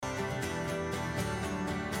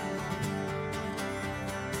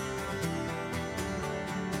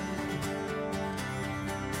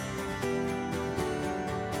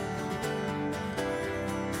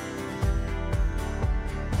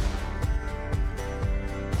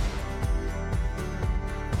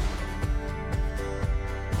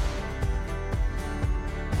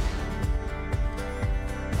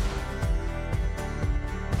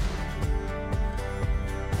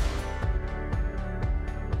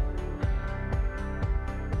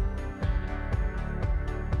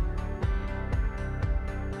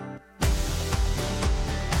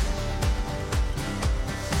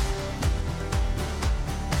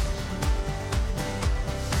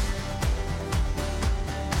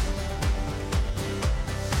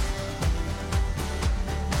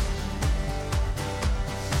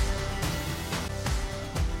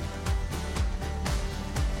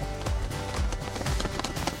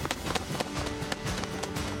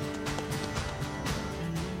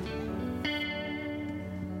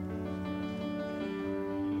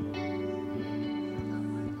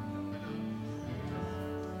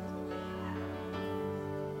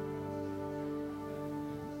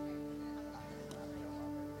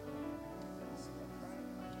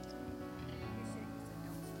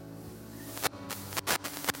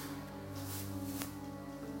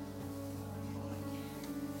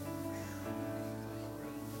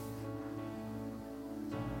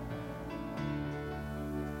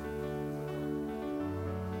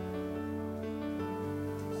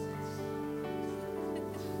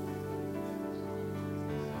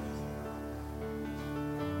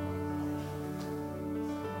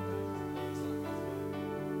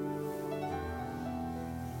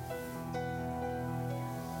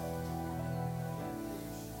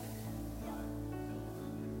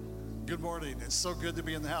Good morning. It's so good to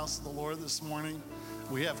be in the house of the Lord this morning.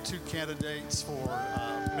 We have two candidates for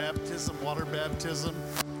baptism, water baptism.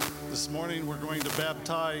 This morning we're going to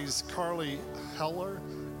baptize Carly Heller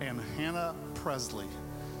and Hannah Presley.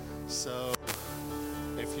 So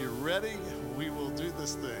if you're ready, we will do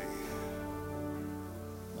this thing.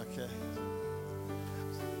 Okay.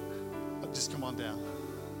 Just come on down.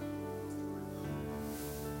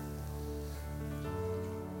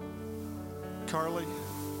 Carly,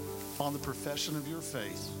 on the profession of your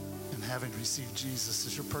faith and having received Jesus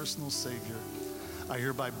as your personal Savior, I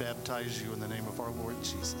hereby baptize you in the name of our Lord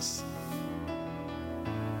Jesus.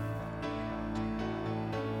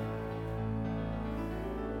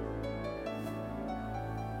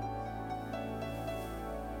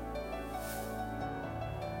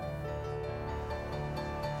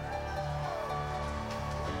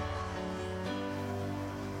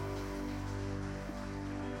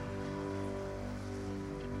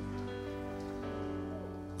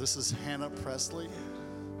 This is Hannah Presley. Okay,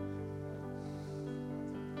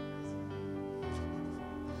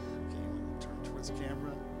 turn towards the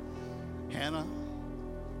camera. Hannah,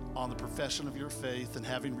 on the profession of your faith and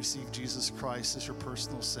having received Jesus Christ as your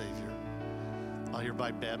personal Savior, I hereby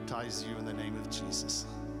baptize you in the name of Jesus.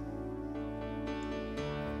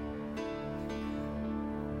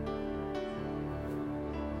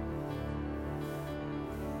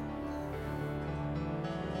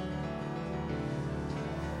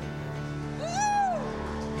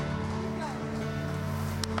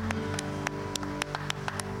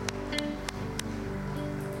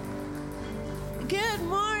 Good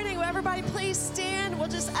morning. Will everybody please stand? We'll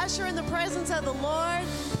just usher in the presence of the Lord.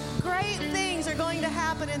 Great things are going to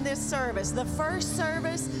happen in this service. The first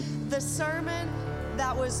service, the sermon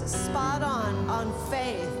that was spot on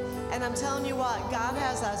faith. And I'm telling you what, God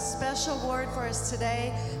has a special word for us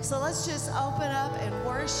today. So let's just open up and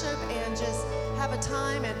worship and just have a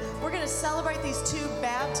time. And we're going to celebrate these two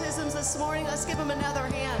baptisms this morning. Let's give them another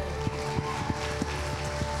hand.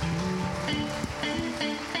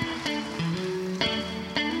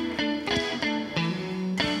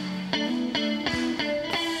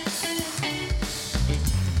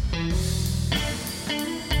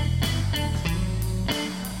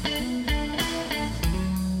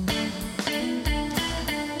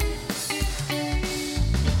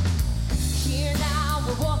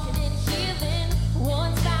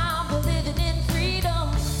 Once now we're living in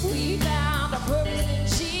freedom. We found our purpose in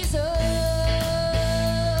Jesus.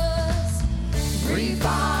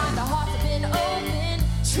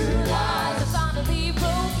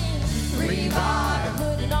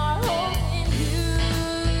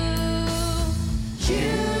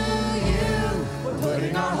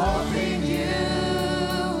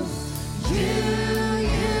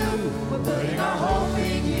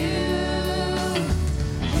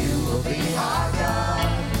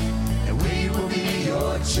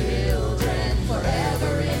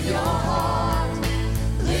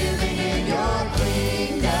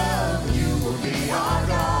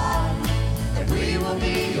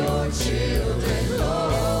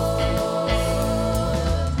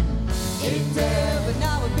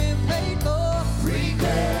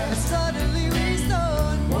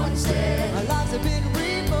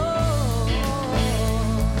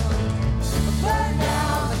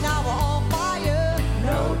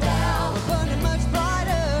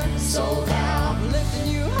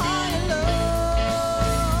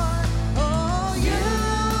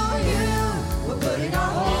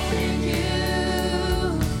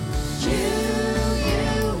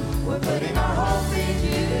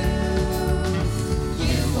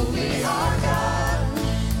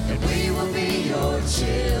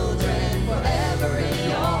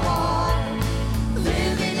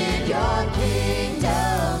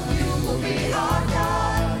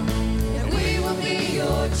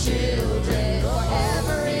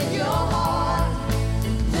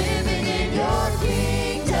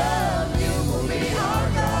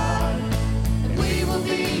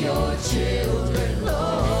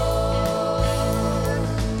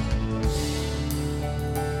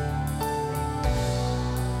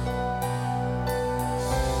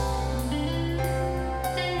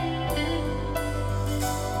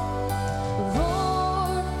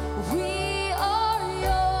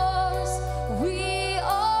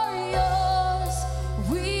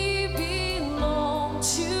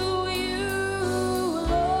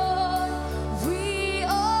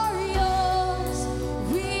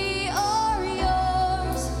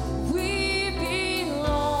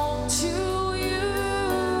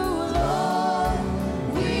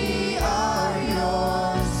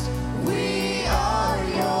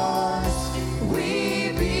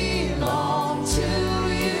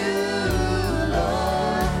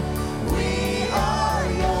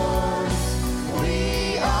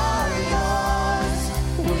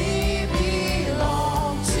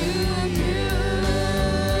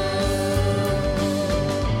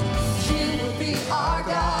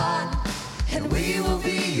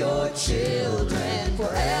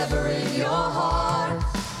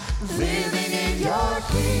 your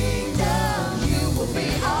kingdom. You will be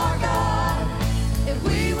our God, and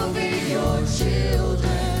we will be your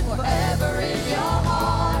children forever in your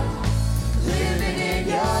heart. Living in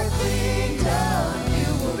your kingdom, you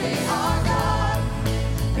will be our God,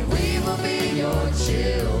 and we will be your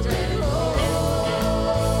children, Lord.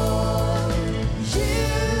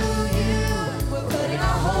 We're putting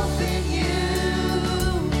our hope in you.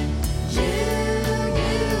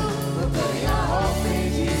 We're putting our hope in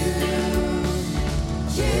you.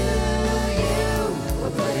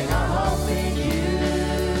 We're putting our hope in you.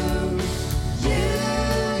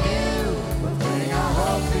 We're putting our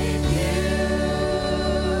hope in you.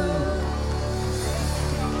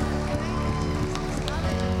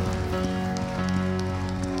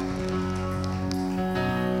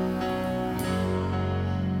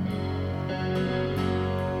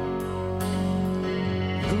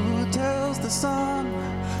 Who tells the sun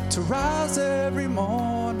to rise every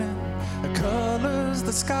morning and colors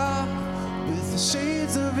the sky with the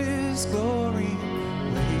shades of his glory,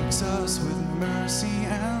 wakes us with mercy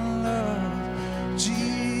and love,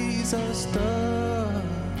 Jesus does.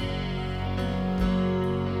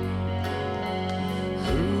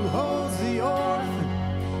 Who holds the orphan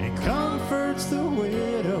and comforts the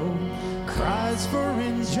widow, cries for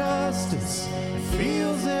injustice and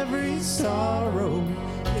feels every sorrow,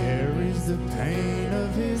 carries the pain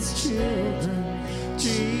of his children,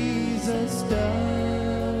 Jesus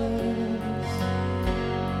does.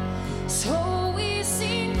 So we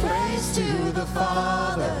sing praise to the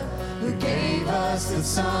Father who gave us the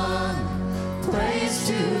Son. Praise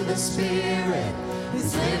to the Spirit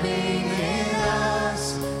who's living in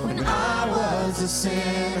us. When I was a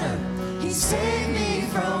sinner, he saved me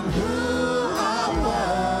from who I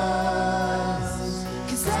was.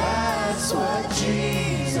 'Cause that's what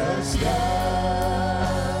Jesus does.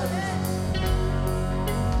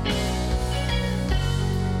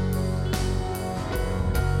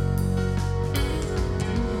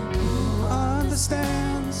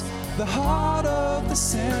 Understands the heart of the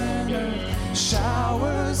sinner,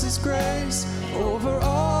 showers his grace over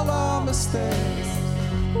all our mistakes.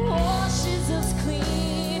 Washes us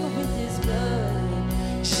clean with his blood.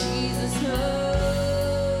 Jesus knows.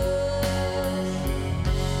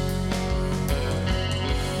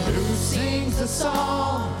 Who sings a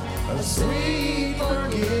song of sweet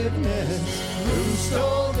forgiveness, who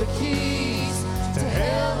stole the keys to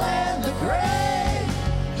hell and the grave,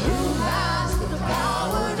 Who has the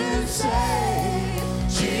power to save?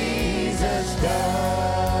 Jesus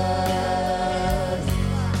does.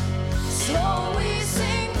 So we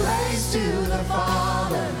sing praise to the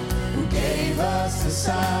Father who gave us the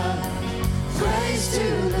Son. Praise to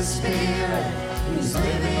the Spirit who's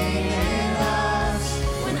living in us.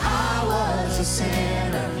 When I was a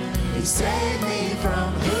sinner, he saved me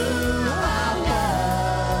from who I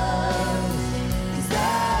was. 'Cause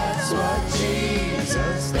that's what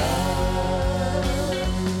Jesus does.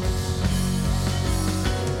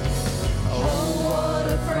 Oh, what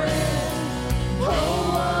a friend. Oh,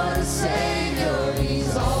 what a Savior.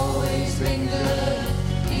 He's always been good.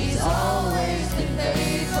 He's always been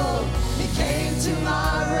faithful. He came to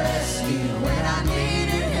my rescue when I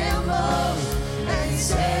needed him most and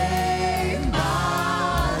saved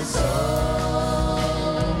my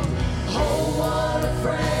soul. Oh, what a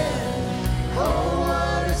friend. Oh,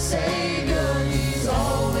 what a Savior. He's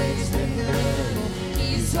always been good.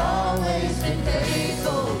 He's always been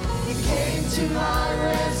faithful. He came to my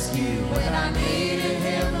rescue when I needed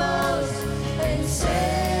him most and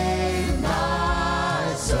saved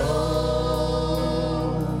my soul.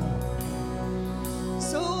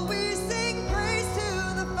 So we sing praise to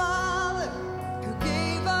the Father who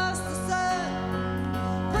gave us the Son.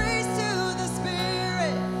 Praise to the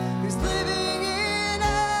Spirit who's living in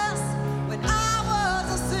us. When I was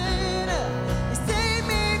a sinner, he saved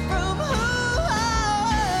me from who I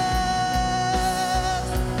was.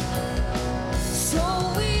 So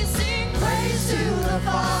we sing praise to the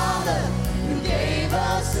Father who gave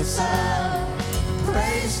us the Son.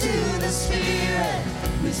 Praise to the Spirit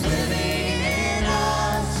who's living in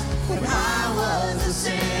us. When I was a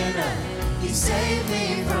sinner, he saved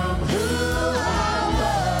me from who I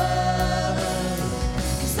was.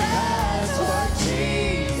 'Cause that's what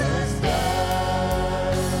Jesus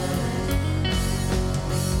does.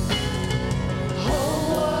 Oh,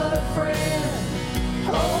 what a friend.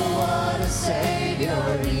 Oh, what a Savior.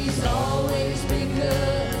 He's always been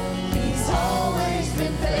good. He's always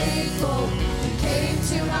been faithful. He came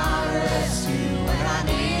to my rescue when I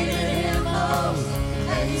needed him most.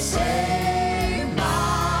 And he saved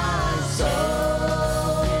my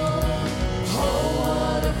soul.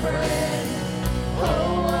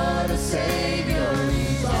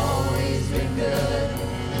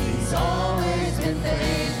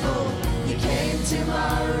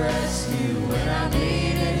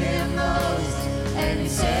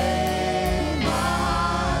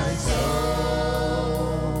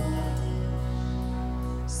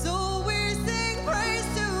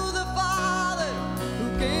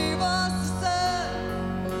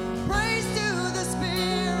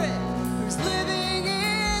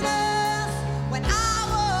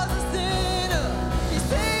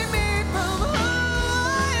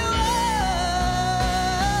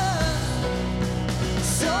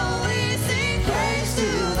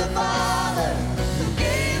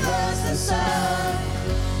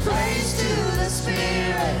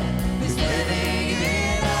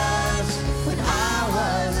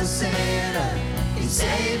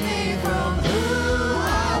 save me from who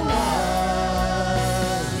I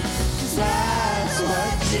was. 'Cause that's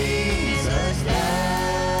what Jesus does.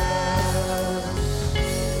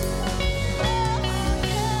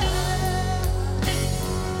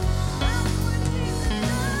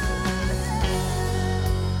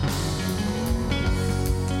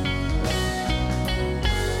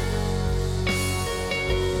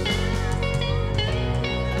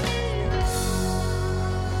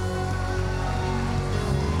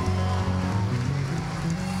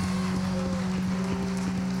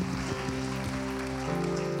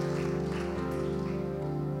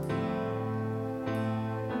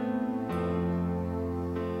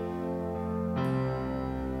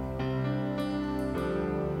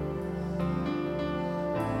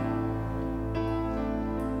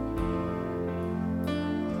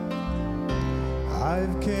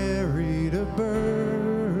 I've carried a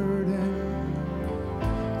burden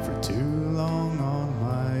for too long on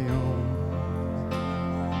my own.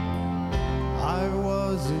 I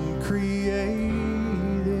wasn't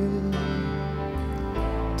created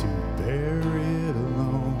to bear it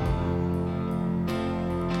alone.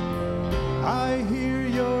 I hear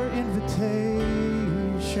your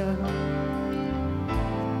invitation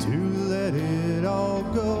to let it all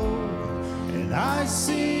go, and I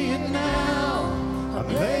see it now.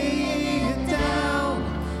 I'm laying it down,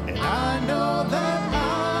 and I know that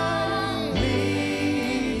I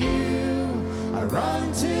need you. I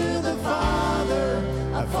run to the Father,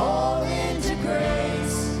 I fall into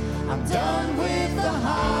grace. I'm done with the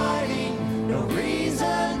hiding, no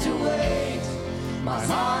reason to wait. My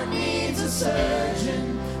heart needs a surgeon,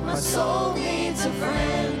 my soul needs a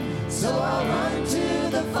friend. So I'll run to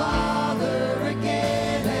the Father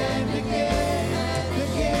again and again and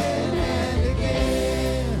again and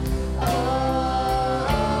again. Oh,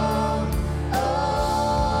 oh.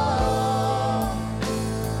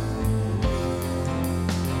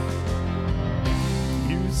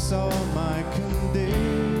 You saw my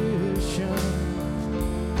condition,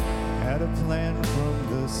 had a plan from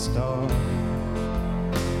the start.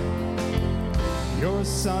 Your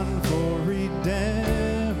Son for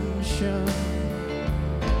redemption,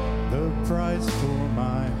 the price for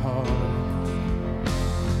my heart.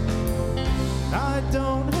 I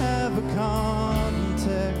don't have a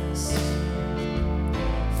context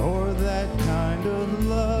for that kind of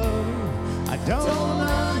love. I don't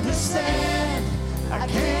understand, I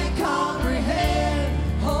can't comprehend.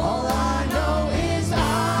 All I know is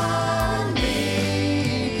I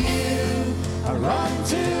need you. I run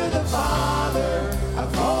to the Father, I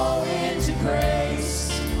fall into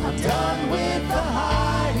grace. I'm done with the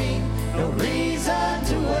hiding, no reason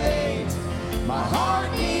to wait. My heart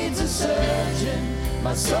needs a surgeon,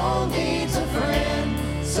 my soul needs a friend.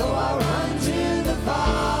 So I run to the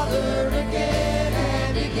Father again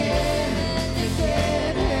and again and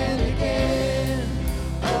again and again.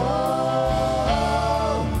 Oh,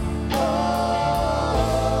 oh,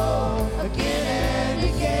 oh, again and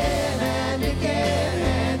again and again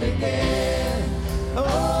and again. Oh,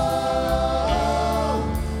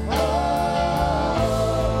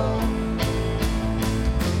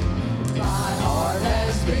 my heart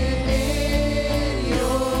has been in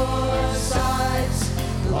your sights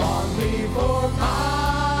long before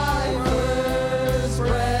my first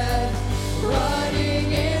breath. Running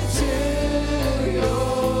into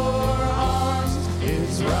your arms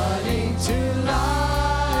is running to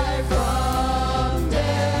life from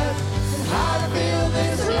death. And I feel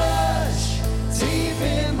this rush deep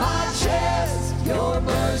in my chest. Your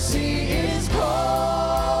mercy is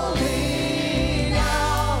calling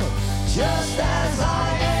out. Just as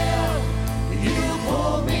I am, you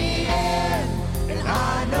pull me in, and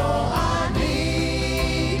I know I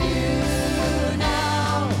need you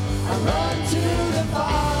now. I run to the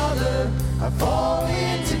Father, I fall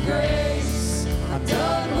into grace. I'm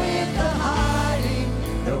done with the hiding,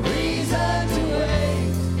 no reason to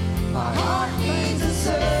wait. My heart needs a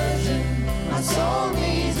surgeon, my soul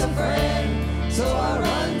needs a friend. So I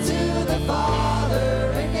run to the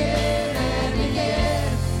Father again and again.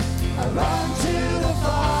 I run to the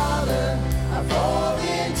Father, I fall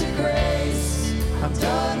into grace. I'm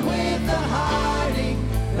done with the hiding,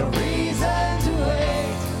 no reason to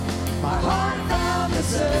wait. My heart found a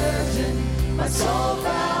surgeon, my soul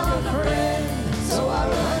found a friend. So I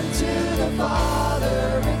run to the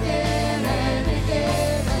Father again and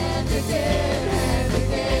again and again and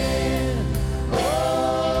again. Oh,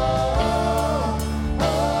 oh,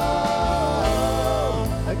 oh,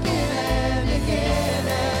 again and again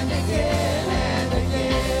and again and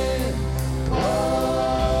again. Oh,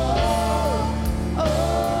 oh, oh.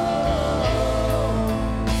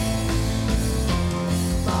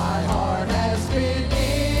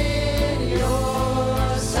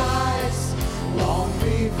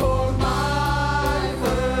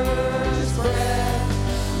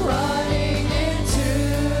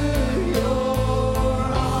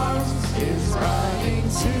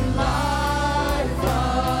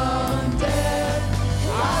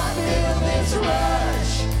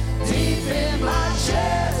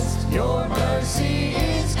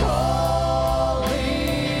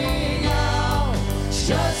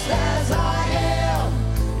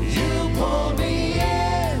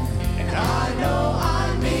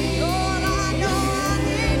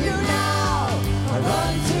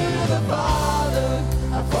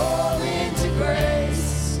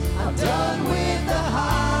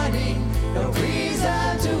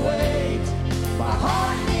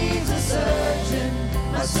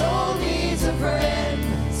 needs a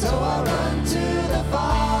friend, so I run to the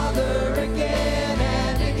Father again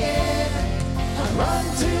and again. I run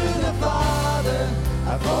to the Father,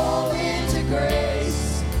 I fall into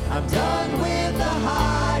grace. I'm done with the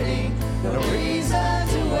hiding, no reason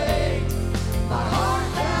to wait. My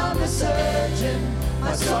heart found a surgeon,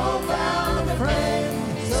 my soul found a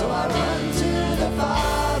friend, so I run to the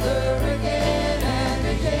Father again and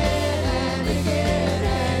again and again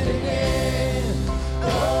and again. Oh,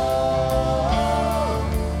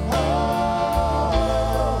 oh,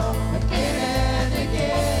 oh, again and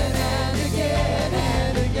again and again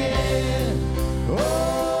and again. Oh,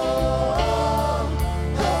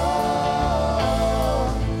 oh,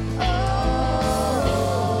 oh,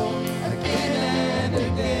 oh, again and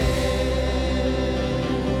again.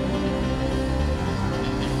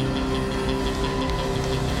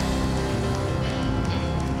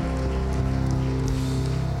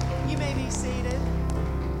 You may be seated.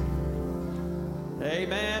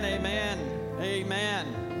 Amen, amen, amen.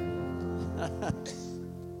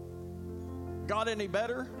 Got any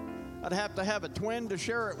better? I'd have to have a twin to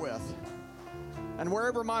share it with. And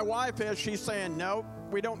wherever my wife is, she's saying, nope,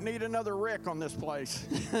 we don't need another Rick on this place.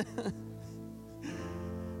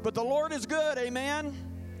 But the Lord is good, amen?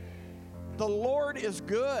 The Lord is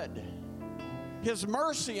good. His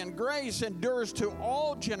mercy and grace endures to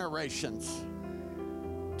all generations.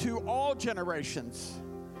 To all generations.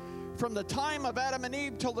 From the time of Adam and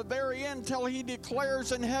Eve till the very end, till he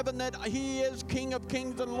declares in heaven that he is King of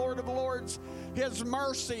kings and Lord of lords. His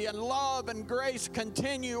mercy and love and grace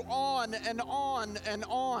continue on and on and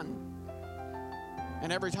on.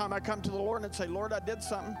 And every time I come to the Lord and say, Lord, I did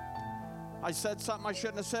something. I said something I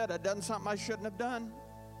shouldn't have said. I done something I shouldn't have done.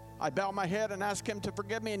 I bow my head and ask him to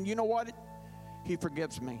forgive me. And you know what? He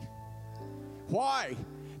forgives me. Why?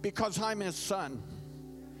 Because I'm his son.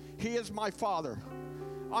 He is my Father.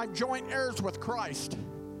 I'm joint heirs with Christ.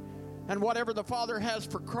 And whatever the Father has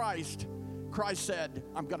for Christ, Christ said,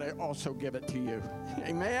 I'm going to also give it to you.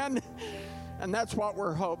 Amen? And that's what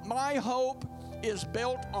we're hope. My hope is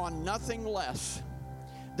built on nothing less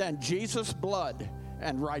than Jesus' blood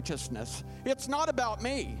and righteousness. It's not about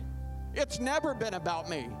me. It's never been about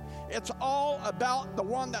me. It's all about the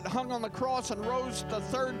one that hung on the cross and rose the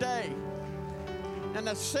third day and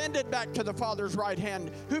ascended back to the Father's right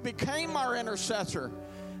hand, who became our intercessor.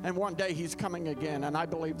 And one day he's coming again, and I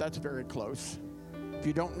believe that's very close. If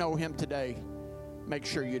you don't know him today, make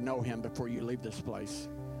sure you know him before you leave this place,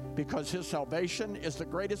 because his salvation is the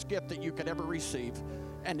greatest gift that you could ever receive,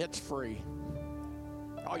 and it's free.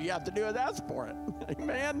 All you have to do is ask for it.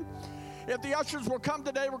 Amen. If the ushers will come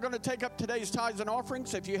today, we're going to take up today's tithes and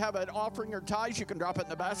offerings. If you have an offering or tithes, you can drop it in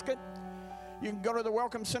the basket. You can go to the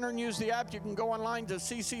Welcome Center and use the app. You can go online to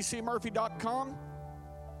cccmurphy.com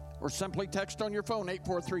or simply text on your phone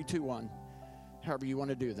 84321. However you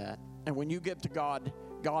want to do that. And when you give to God,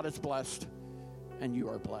 God is blessed and you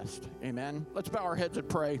are blessed. Amen. Let's bow our heads and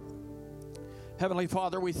pray. Heavenly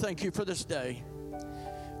Father, we thank you for this day.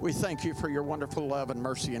 We thank you for your wonderful love and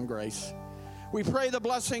mercy and grace. We pray the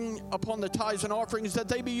blessing upon the tithes and offerings, that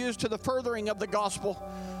they be used to the furthering of the gospel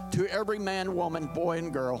to every man, woman, boy,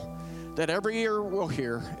 and girl, that every ear will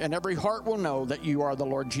hear and every heart will know that you are the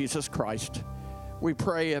Lord Jesus Christ. We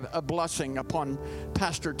pray a blessing upon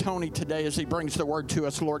Pastor Tony today as he brings the word to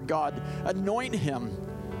us, Lord God. Anoint him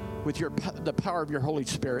with the power of your Holy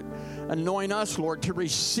Spirit. Anoint us, Lord, to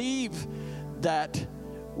receive that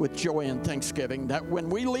with joy and thanksgiving, that when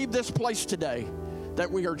we leave this place today,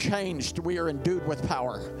 that we are changed, we are endued with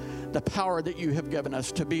power, the power that you have given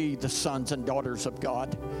us to be the sons and daughters of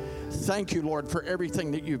God. Thank you, Lord, for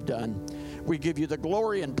everything that you've done. We give you the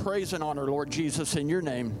glory and praise and honor, Lord Jesus, in your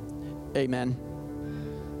name. Amen.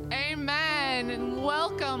 Amen, and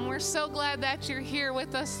welcome. We're so glad that you're here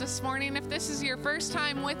with us this morning. If this is your first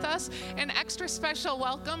time with us, an extra special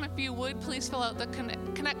welcome. If you would, please fill out the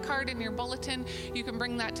Connect card in your bulletin. You can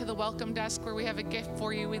bring that to the welcome desk where we have a gift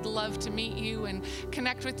for you. We'd love to meet you and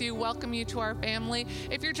connect with you, welcome you to our family.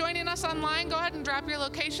 If you're joining us online, go ahead and drop your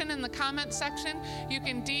location in the comments section. You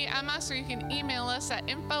can DM us or you can email us at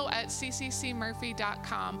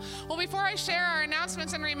info@cccmurphy.com. Well, before I share our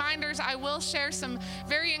announcements and reminders, I will share some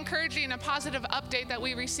very encouraging, a positive update that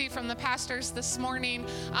we received from the pastors this morning.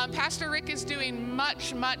 Pastor Rick is doing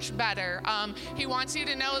much, much better. He wants you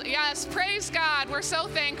to know, yes, praise God. We're so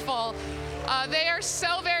thankful. They are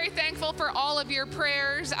so very thankful for all of your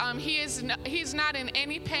prayers. He's not in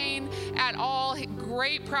any pain at all.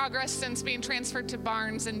 Great progress since being transferred to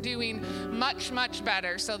Barnes and doing much, much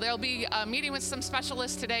better. So they'll be meeting with some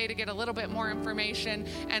specialists today to get a little bit more information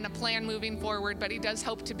and a plan moving forward. But he does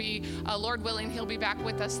hope to be, Lord willing, he'll be back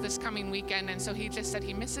with us this coming weekend. And so he just said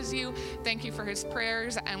he misses you. Thank you for his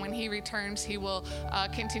prayers. And when he returns, he will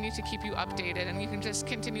continue to keep you updated. And you can just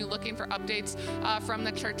continue looking for updates from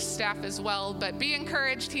the church staff as well. But be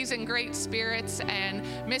encouraged. He's in great spirits and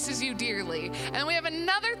misses you dearly. And we have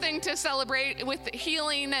another thing to celebrate with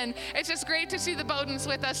healing. And it's just great to see the Bowdens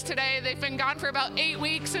with us today. They've been gone for about 8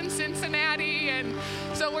 weeks in Cincinnati. And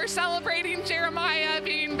so we're celebrating Jeremiah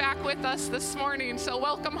being back with us this morning. So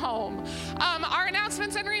welcome home. Our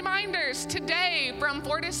announcements and reminders. Today from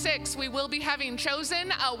 4 to 6, we will be having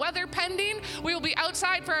Chosen, weather pending. We will be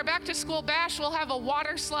outside for our back to school bash. We'll have a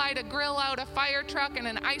water slide, a grill out, a fire truck, and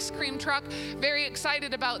an ice cream truck. Very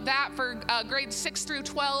excited about that for grades 6 through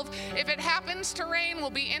 12. If it happens to rain, we'll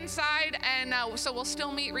be inside, and so we'll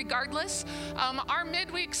still meet regardless. Our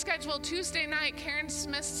midweek schedule, Tuesday night, Karen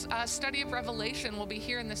Smith's study of Revelation will be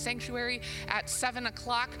here in the sanctuary at 7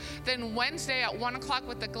 o'clock. Then Wednesday at 1 o'clock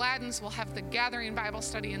with the Gladdens, we'll have the Gathering Bible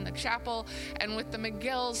study in the chapel. And with the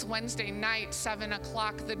McGills, Wednesday night, 7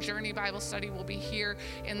 o'clock, the Journey Bible study will be here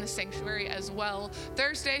in the sanctuary as well.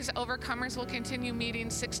 Thursdays, Overcomers will continue meeting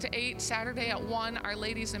 6 to 8. Saturday at 1, our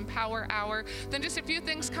Ladies in Power Hour. Then just a few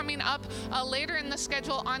things coming up later in the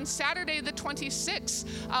schedule. On Saturday the 26th,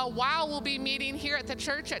 WOW will be meeting here at the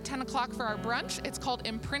church at 10 o'clock for our brunch. It's called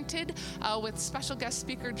Imprinted with special guest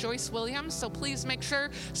speaker Joyce Williams. So please make sure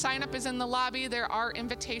sign up is in the lobby. There are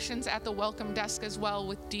invitations at the welcome desk as well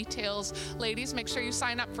with details. Ladies, make sure you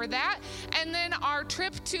sign up for that. And then our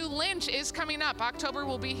trip to Lynch is coming up. October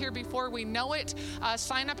will be here before we know it.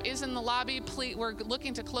 Sign up is in the lobby. Please, we're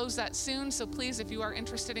looking to close that soon. So please, if you are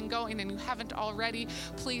interested in going and you haven't already,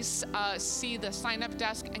 please see the sign up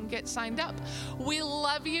desk and get signed up. We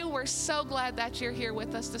love you. We're so glad that you're here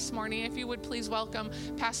with us this morning. If you would please welcome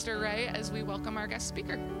Pastor Ray as we welcome our guest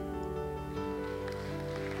speaker.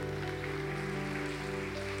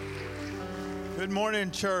 Good morning,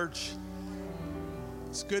 church.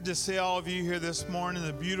 It's good to see all of you here this morning.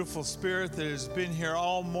 The beautiful spirit that has been here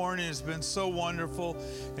all morning has been so wonderful,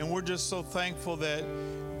 and we're just so thankful that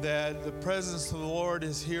the presence of the Lord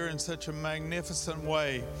is here in such a magnificent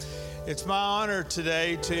way. It's my honor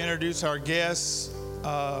today to introduce our guests,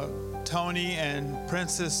 Tony and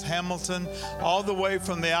Princess Hamilton, all the way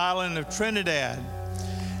from the island of Trinidad.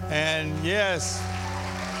 And yes,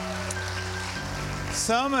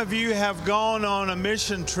 some of you have gone on a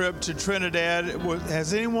mission trip to Trinidad.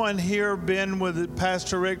 Has anyone here been with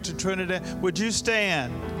Pastor Rick to Trinidad? Would you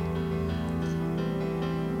stand?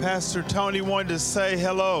 Pastor Tony wanted to say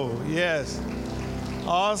hello. Yes.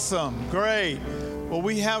 Awesome. Great. Well,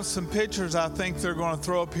 we have some pictures I think they're going to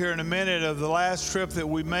throw up here in a minute of the last trip that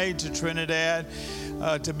we made to Trinidad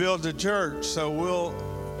to build a church. So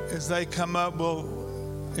as they come up, we'll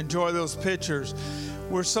enjoy those pictures.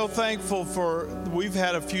 We're so thankful we've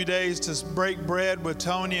had a few days to break bread with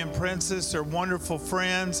Tony and Princess. They're wonderful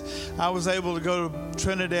friends. I was able to go to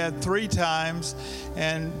Trinidad 3 times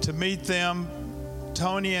and to meet them.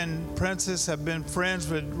 Tony and Princess have been friends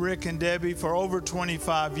with Rick and Debbie for over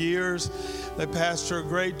 25 years. They pastor a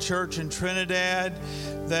great church in Trinidad.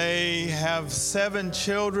 They have 7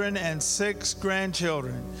 children and 6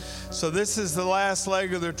 grandchildren. So this is the last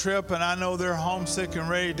leg of their trip, and I know they're homesick and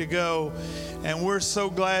ready to go. And we're so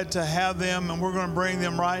glad to have them, and we're going to bring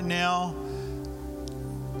them right now.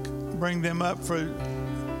 Bring them up for...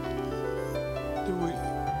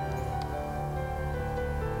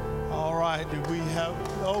 All right, do we have...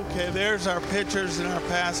 Okay, there's our pictures and our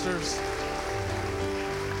pastors.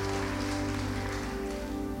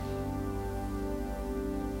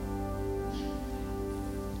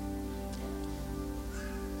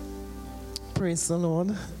 Praise the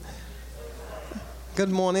Lord. Good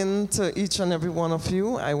morning to each and every one of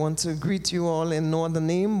you. I want to greet you all in no other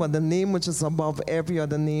name but the name which is above every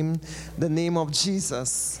other name, the name of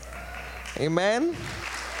Jesus. Amen.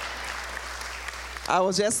 I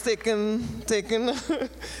was just taking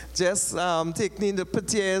the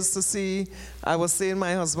pictures to see. I was saying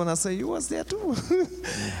my husband, I said, you was there too.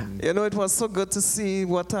 You know, it was so good to see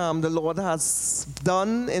what the Lord has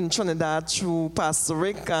done in Trinidad through Pastor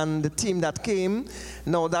Rick and the team that came.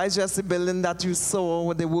 Now, that's just the building that you saw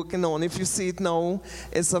what they're working on. If you see it now,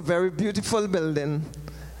 it's a very beautiful building.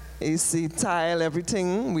 You see tile,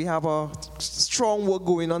 everything. We have a strong work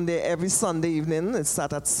going on there every Sunday evening. It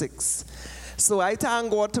starts at 6. So I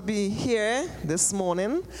thank God to be here this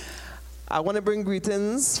morning. I want to bring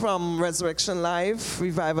greetings from Resurrection Life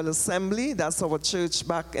Revival Assembly. That's our church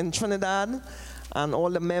back in Trinidad. And all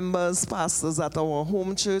the members, pastors at our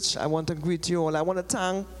home church, I want to greet you all. I want to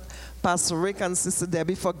thank Pastor Rick and Sister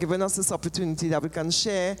Debbie for giving us this opportunity that we can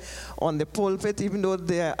share on the pulpit, even though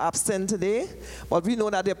they're absent today. But we know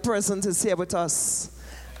that their presence is here with us.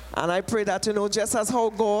 And I pray that, just as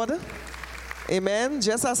how God, amen,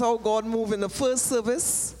 just as how God moved in the first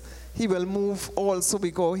service, he will move also,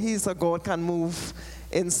 because he's a God can move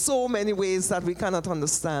in so many ways that we cannot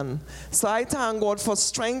understand. So I thank God for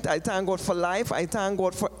strength. I thank God for life. I thank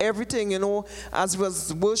God for everything, as we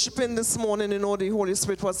was worshiping this morning, the Holy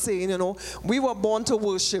Spirit was saying, we were born to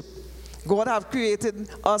worship. God have created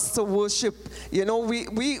us to worship.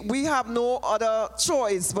 We have no other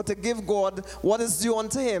choice but to give God what is due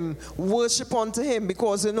unto him, worship unto him,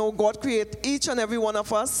 because, God created each and every one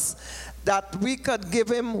of us that we could give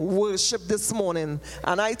him worship this morning.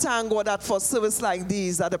 And I thank God that for service like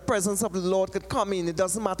these, that the presence of the Lord could come in. It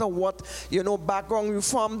doesn't matter what, background you're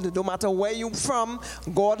from, no matter where you're from,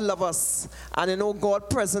 God loves us. And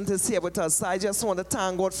God present is here with us. So I just want to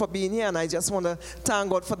thank God for being here, and I just want to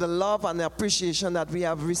thank God for the love and the appreciation that we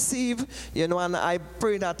have received, and I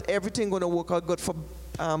pray that everything going to work out good for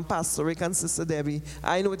Pastor Rick and Sister Debbie.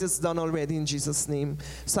 I know it is done already in Jesus' name.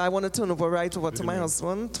 So I want to turn right over to my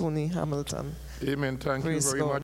husband, Tony Hamilton. Amen. Thank you very much.